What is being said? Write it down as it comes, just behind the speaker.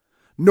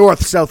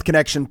North-South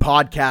Connection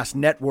Podcast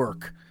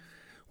Network.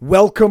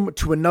 Welcome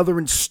to another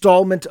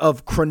installment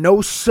of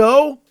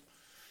ChroNoSo.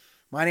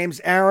 My name's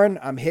Aaron.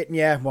 I'm hitting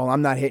you. Well,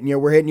 I'm not hitting you.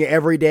 We're hitting you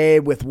every day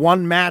with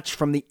one match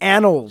from the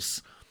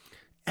annals.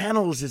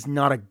 Annals is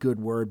not a good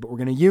word, but we're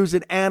going to use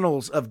it.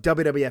 Annals of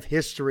WWF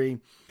history.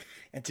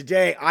 And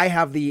today I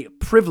have the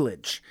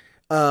privilege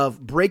of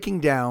breaking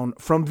down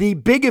from the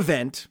big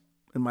event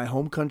in my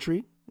home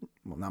country.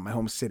 Well, not my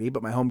home city,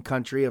 but my home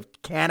country of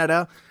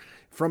Canada.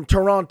 From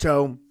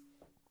Toronto,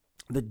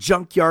 the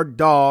Junkyard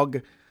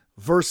Dog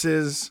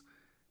versus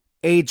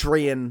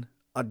Adrian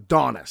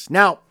Adonis.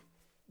 Now,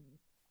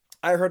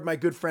 I heard my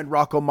good friend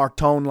Rocco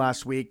Martone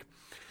last week.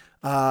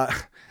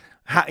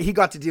 He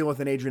got to deal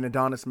with an Adrian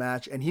Adonis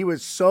match, and he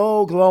was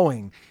so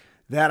glowing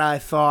that I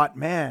thought,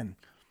 man,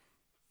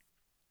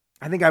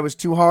 I think I was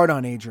too hard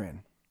on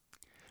Adrian.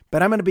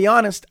 But I'm going to be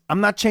honest,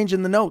 I'm not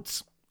changing the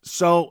notes.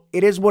 So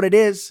it is what it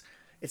is.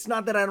 It's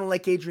not that I don't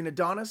like Adrian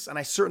Adonis, and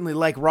I certainly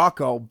like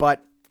Rocco,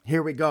 but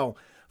here we go.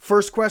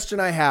 First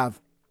question I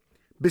have,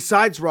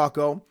 besides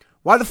Rocco,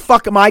 why the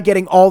fuck am I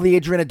getting all the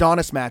Adrian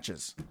Adonis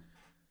matches?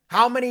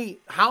 How many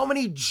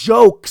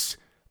jokes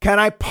can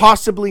I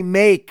possibly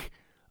make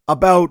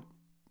about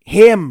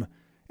him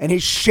and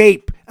his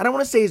shape? I don't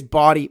want to say his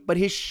body, but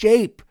his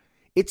shape.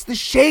 It's the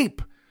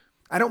shape.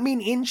 I don't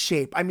mean in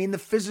shape. I mean the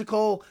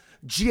physical,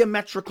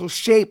 geometrical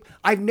shape.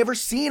 I've never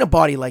seen a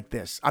body like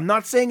this. I'm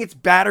not saying it's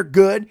bad or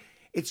good.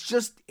 It's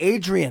just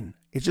Adrian.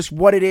 It's just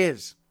what it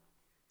is.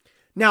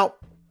 Now,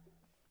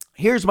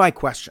 here's my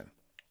question.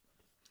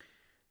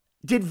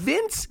 Did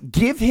Vince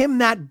give him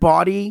that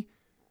body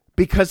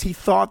because he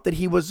thought that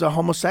he was a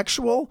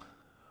homosexual?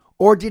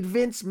 Or did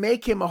Vince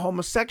make him a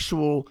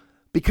homosexual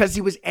because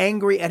he was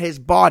angry at his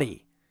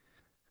body?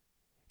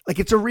 Like,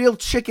 it's a real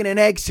chicken and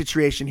egg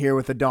situation here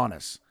with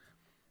Adonis.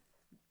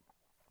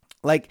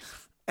 Like,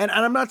 and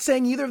I'm not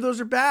saying either of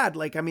those are bad.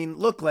 Like, I mean,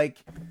 look, like,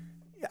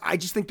 I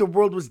just think the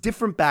world was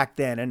different back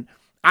then. And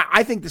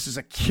I think this is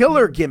a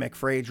killer gimmick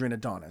for Adrian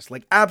Adonis.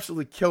 Like,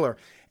 absolutely killer.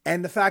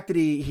 And the fact that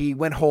he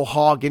went whole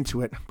hog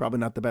into it, probably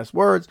not the best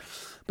words,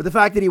 but the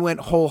fact that he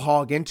went whole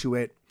hog into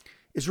it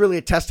is really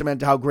a testament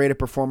to how great a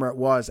performer it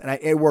was. And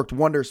it worked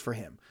wonders for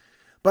him.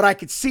 But I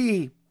could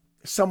see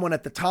someone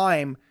at the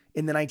time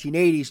in the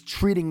 1980s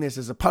treating this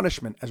as a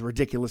punishment, as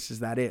ridiculous as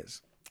that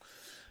is.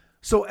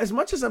 So as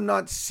much as I'm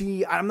not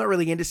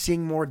really into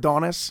seeing more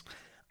Adonis,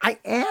 I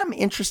am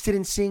interested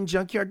in seeing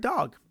Junkyard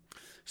Dog.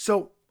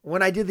 So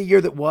when I did the year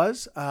that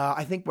was,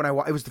 I think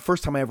it was the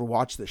first time I ever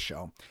watched this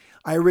show.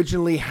 I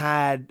originally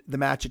had the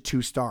match at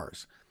 2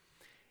 stars.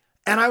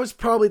 And I was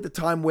probably at the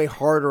time way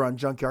harder on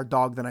Junkyard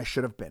Dog than I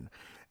should have been.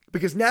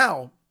 Because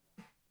now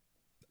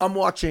I'm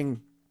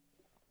watching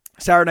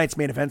Saturday night's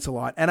main events a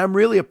lot, and I'm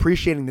really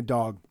appreciating the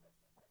dog,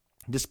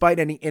 despite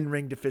any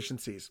in-ring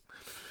deficiencies.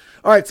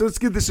 All right, so let's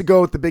give this a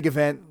go at the big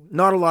event.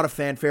 Not a lot of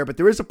fanfare, but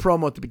there is a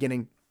promo at the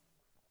beginning.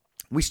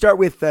 We start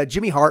with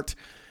Jimmy Hart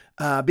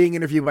being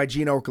interviewed by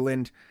Gene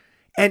Okerlund.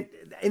 And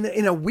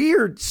in a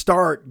weird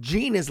start,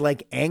 Gene is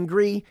like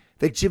angry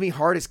that Jimmy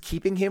Hart is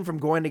keeping him from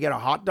going to get a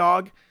hot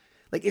dog.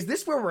 Like, is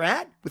this where we're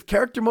at with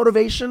character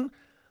motivation?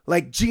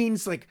 Like,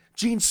 Gene's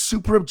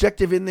super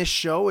objective in this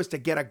show is to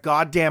get a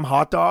goddamn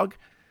hot dog.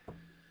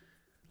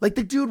 Like,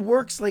 the dude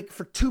works like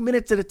for 2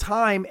 minutes at a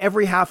time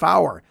every half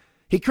hour.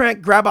 He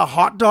can't grab a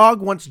hot dog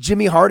once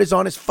Jimmy Hart is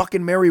on his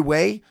fucking merry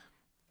way.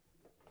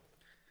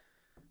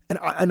 And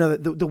I know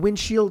that the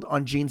windshield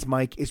on Gene's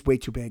mic is way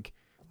too big,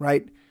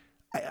 right?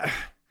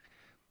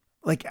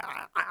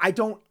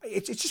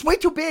 It's just way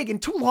too big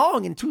and too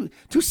long and too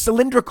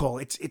cylindrical.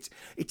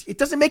 It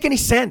doesn't make any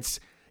sense.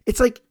 It's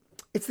like,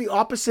 it's the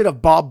opposite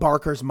of Bob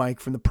Barker's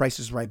mic from The Price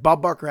is Right.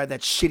 Bob Barker had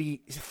that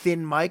shitty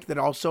thin mic that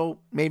also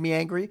made me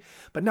angry.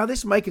 But now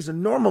this mic is a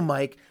normal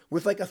mic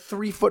with like a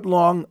 3-foot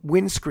long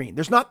windscreen.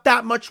 There's not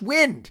that much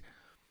wind.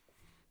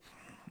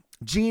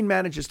 Gene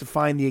manages to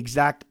find the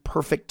exact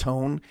perfect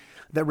tone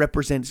that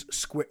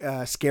represents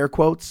scare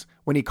quotes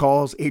when he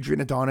calls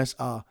Adrian Adonis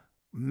a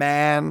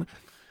man.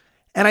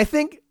 And I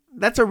think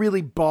that's a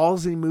really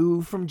ballsy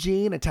move from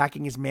Gene,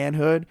 attacking his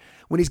manhood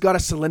when he's got a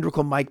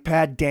cylindrical mic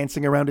pad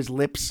dancing around his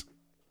lips.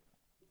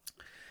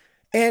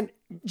 And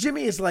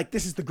Jimmy is like,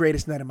 this is the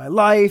greatest night of my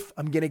life.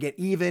 I'm going to get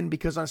even,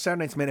 because on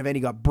Saturday night's main event,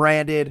 he got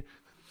branded.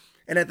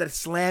 And at the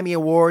Slammy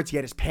Awards, he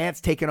had his pants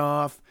taken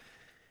off.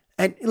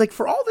 And like,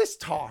 for all this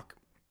talk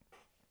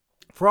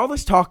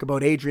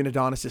about Adrian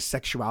Adonis'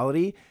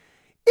 sexuality,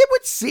 it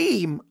would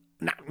seem,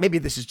 maybe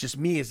this is just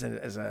me as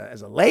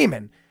a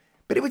layman,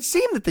 but it would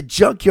seem that the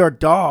Junkyard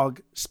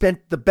Dog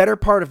spent the better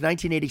part of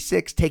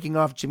 1986 taking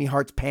off Jimmy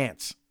Hart's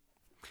pants.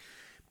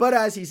 But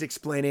as he's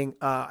explaining,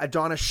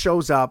 Adonis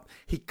shows up,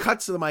 he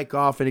cuts the mic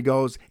off and he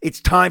goes,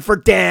 "It's time for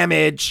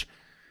damage,"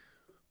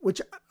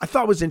 which I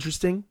thought was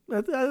interesting.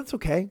 That's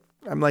okay.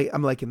 I'm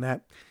liking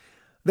that.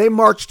 They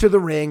march to the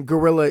ring.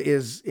 Gorilla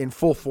is in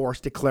full force,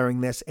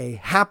 declaring this a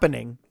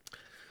happening.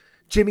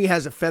 Jimmy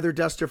has a feather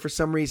duster for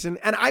some reason.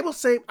 And I will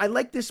say, I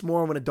like this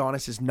more when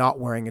Adonis is not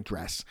wearing a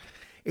dress.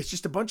 It's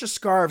just a bunch of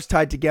scarves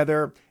tied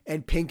together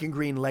and pink and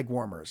green leg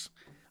warmers.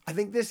 I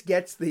think this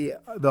gets the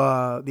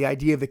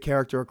idea of the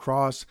character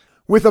across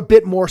with a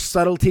bit more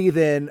subtlety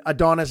than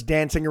Adonis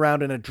dancing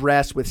around in a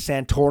dress with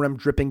Santorum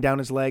dripping down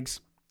his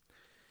legs.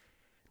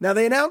 Now,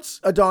 they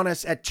announce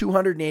Adonis at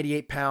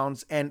 288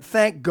 pounds, and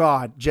thank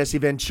God Jesse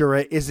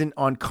Ventura isn't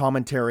on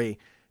commentary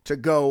to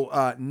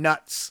go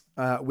nuts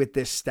with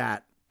this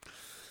stat.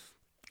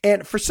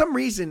 And for some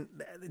reason,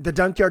 the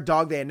Junkyard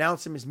Dog, they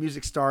announce him, his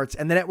music starts,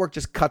 and the network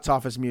just cuts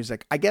off his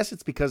music. I guess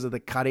it's because of the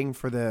cutting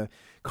for the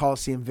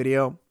Coliseum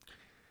video.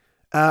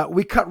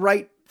 We cut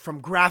right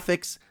from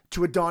graphics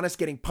to Adonis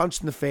getting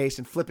punched in the face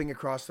and flipping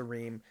across the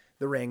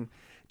ring.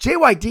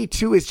 JYD,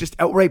 too, is just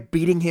outright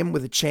beating him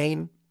with a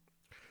chain.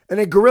 And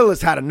then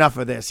Gorilla's had enough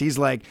of this. He's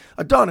like,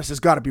 Adonis has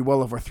got to be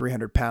well over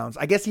 300 pounds.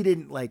 I guess he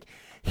didn't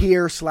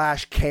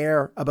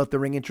hear/care about the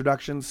ring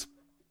introductions.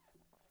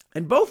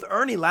 And both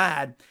Ernie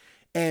Ladd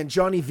and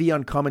Johnny V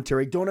on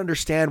commentary don't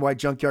understand why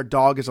Junkyard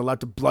Dog is allowed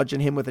to bludgeon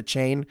him with a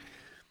chain.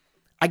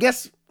 I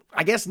guess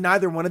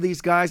neither one of these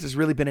guys has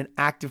really been an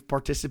active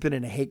participant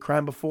in a hate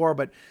crime before,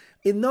 but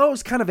in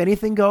those, kind of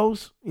anything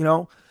goes, you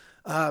know.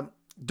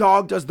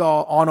 Dog does the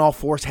on all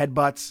fours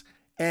headbutts,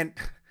 and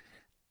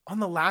on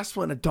the last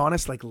one,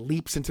 Adonis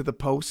leaps into the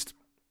post.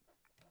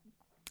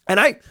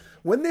 And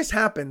when this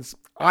happens,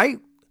 I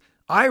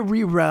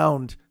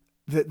rewound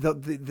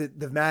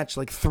the match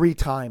 3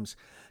 times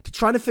to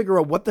try to figure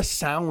out what the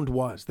sound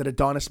was that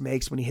Adonis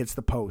makes when he hits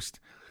the post.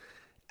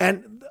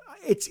 And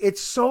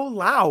it's so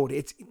loud.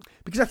 It's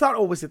because I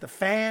thought, was it the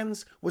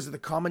fans? Was it the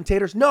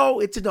commentators? No,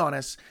 it's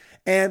Adonis.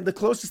 And the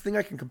closest thing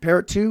I can compare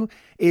it to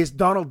is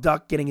Donald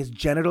Duck getting his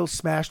genitals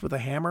smashed with a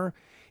hammer.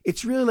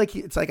 It's really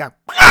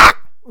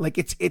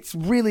it's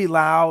really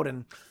loud,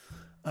 and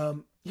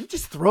he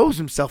just throws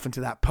himself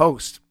into that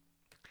post.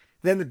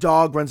 Then the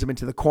dog runs him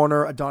into the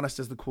corner. Adonis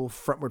does the cool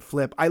frontward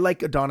flip. I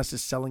like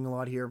Adonis's selling a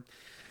lot here.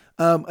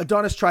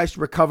 Adonis tries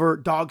to recover.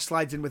 Dog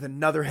slides in with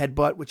another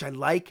headbutt, which I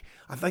like.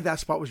 I think that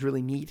spot was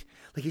really neat.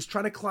 He's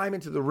trying to climb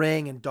into the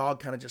ring, and Dog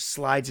kind of just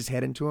slides his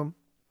head into him.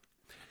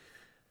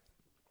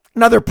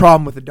 Another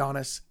problem with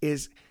Adonis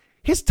is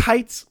his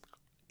tights.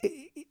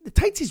 The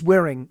tights he's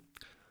wearing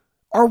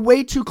are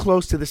way too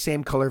close to the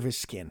same color of his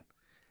skin.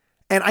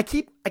 And I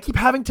keep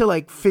having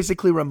to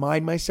physically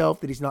remind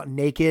myself that he's not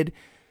naked.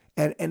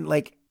 And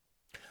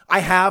I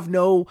have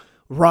no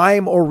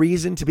rhyme or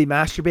reason to be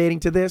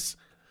masturbating to this.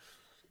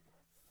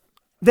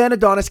 Then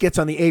Adonis gets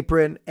on the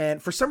apron,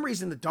 and for some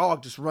reason the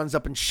Dog just runs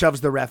up and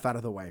shoves the ref out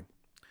of the way.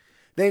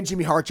 Then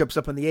Jimmy Hart jumps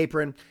up on the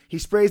apron. He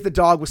sprays the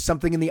Dog with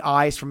something in the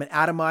eyes from an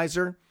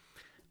atomizer.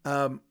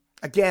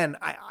 Again,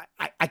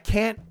 I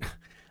can't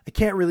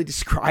really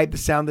describe the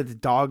sound that the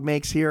Dog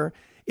makes here.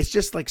 It's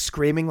just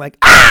screaming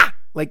ah!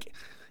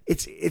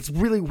 It's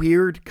really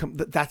weird,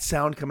 that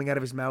sound coming out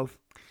of his mouth.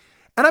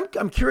 And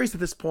I'm curious at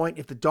this point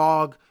if the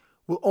Dog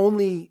will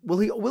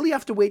he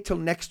have to wait till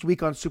next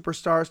week on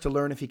Superstars to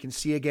learn if he can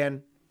see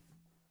again?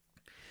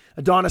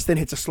 Adonis then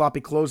hits a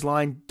sloppy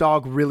clothesline.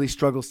 Dog really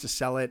struggles to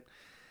sell it.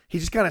 He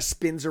just kind of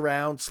spins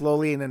around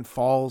slowly and then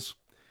falls.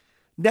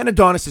 Then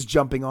Adonis is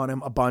jumping on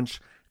him a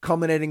bunch,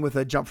 culminating with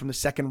a jump from the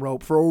second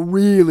rope for a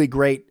really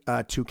great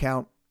 2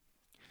 count.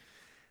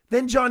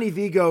 Then Johnny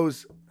V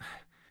goes,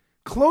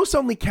 close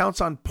only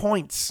counts on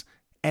points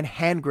and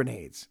hand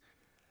grenades.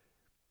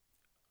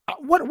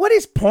 What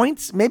is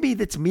points? Maybe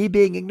that's me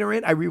being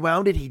ignorant. I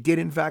rewound it. He did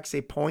in fact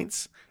say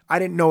points. I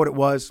didn't know what it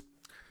was.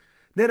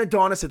 Then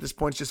Adonis at this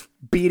point is just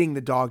beating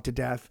the Dog to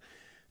death.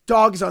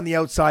 Dog is on the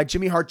outside.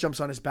 Jimmy Hart jumps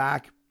on his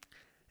back.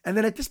 And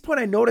then at this point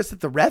I noticed that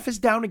the ref is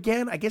down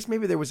again. I guess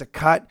maybe there was a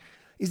cut.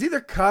 He's either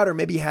cut or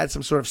maybe he had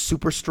some sort of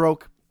super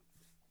stroke.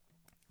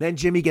 Then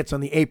Jimmy gets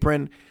on the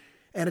apron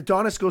and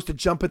Adonis goes to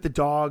jump at the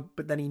Dog,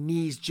 but then he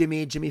knees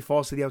Jimmy. Jimmy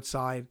falls to the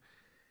outside.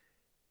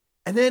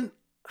 And then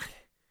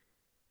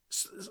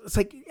it's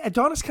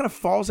Adonis kind of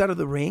falls out of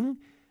the ring,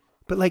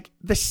 but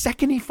the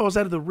second he falls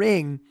out of the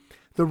ring,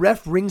 the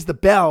ref rings the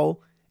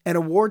bell and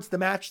awards the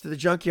match to the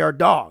Junkyard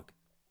Dog.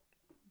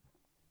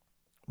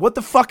 What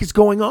the fuck is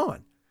going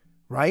on?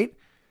 Right?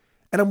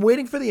 And I'm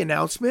waiting for the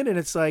announcement, and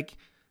it's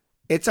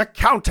it's a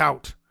count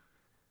out.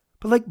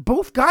 But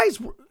both guys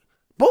were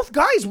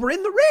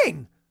in the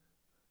ring.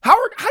 How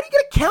do you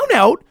get a count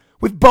out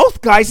with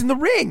both guys in the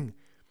ring?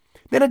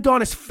 Then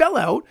Adonis fell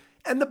out,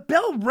 and the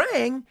bell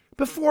rang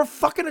before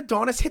fucking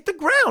Adonis hit the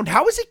ground.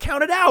 How is he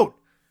counted out?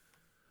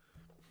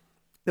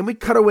 Then we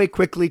cut away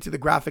quickly to the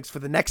graphics for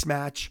the next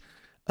match,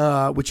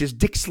 which is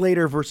Dick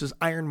Slater versus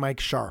Iron Mike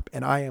Sharp.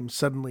 And I am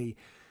suddenly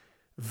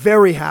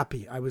very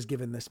happy I was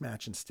given this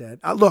match instead.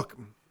 Look,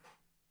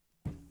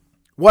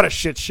 what a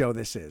shit show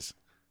this is,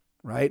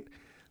 right?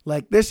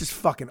 This is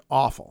fucking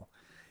awful.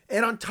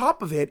 And on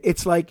top of it,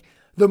 it's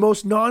the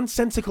most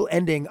nonsensical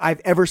ending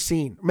I've ever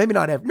seen. Maybe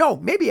not ever. No,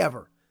 maybe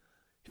ever.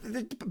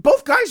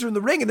 Both guys are in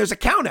the ring and there's a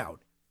count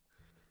out.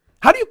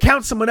 How do you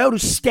count someone out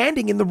who's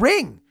standing in the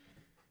ring?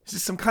 Is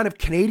this some kind of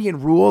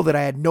Canadian rule that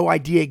I had no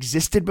idea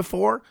existed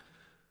before?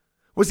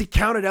 Was he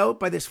counted out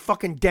by this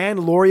fucking Dan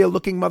Lauria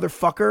looking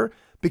motherfucker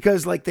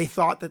because they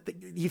thought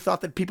he thought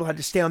that people had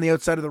to stay on the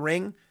outside of the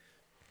ring?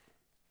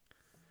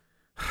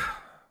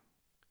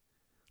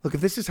 Look,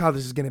 if this is how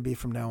this is going to be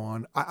from now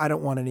on, I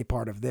don't want any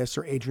part of this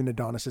or Adrian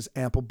Adonis's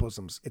ample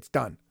bosoms. It's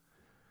done.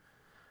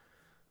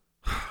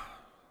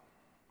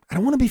 I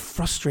don't want to be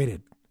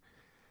frustrated.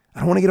 I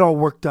don't want to get all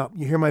worked up.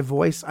 You hear my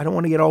voice? I don't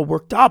want to get all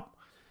worked up.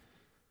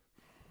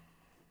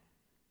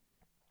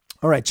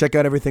 All right, check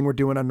out everything we're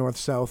doing on North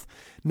South.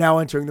 Now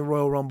entering the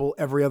Royal Rumble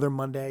every other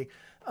Monday.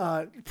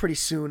 Pretty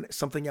soon,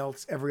 something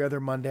else every other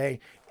Monday.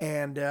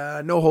 And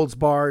No Holds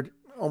Barred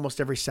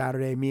almost every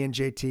Saturday. Me and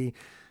JT.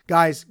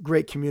 Guys,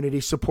 great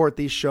community. Support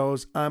these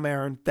shows. I'm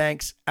Aaron.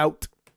 Thanks. Out.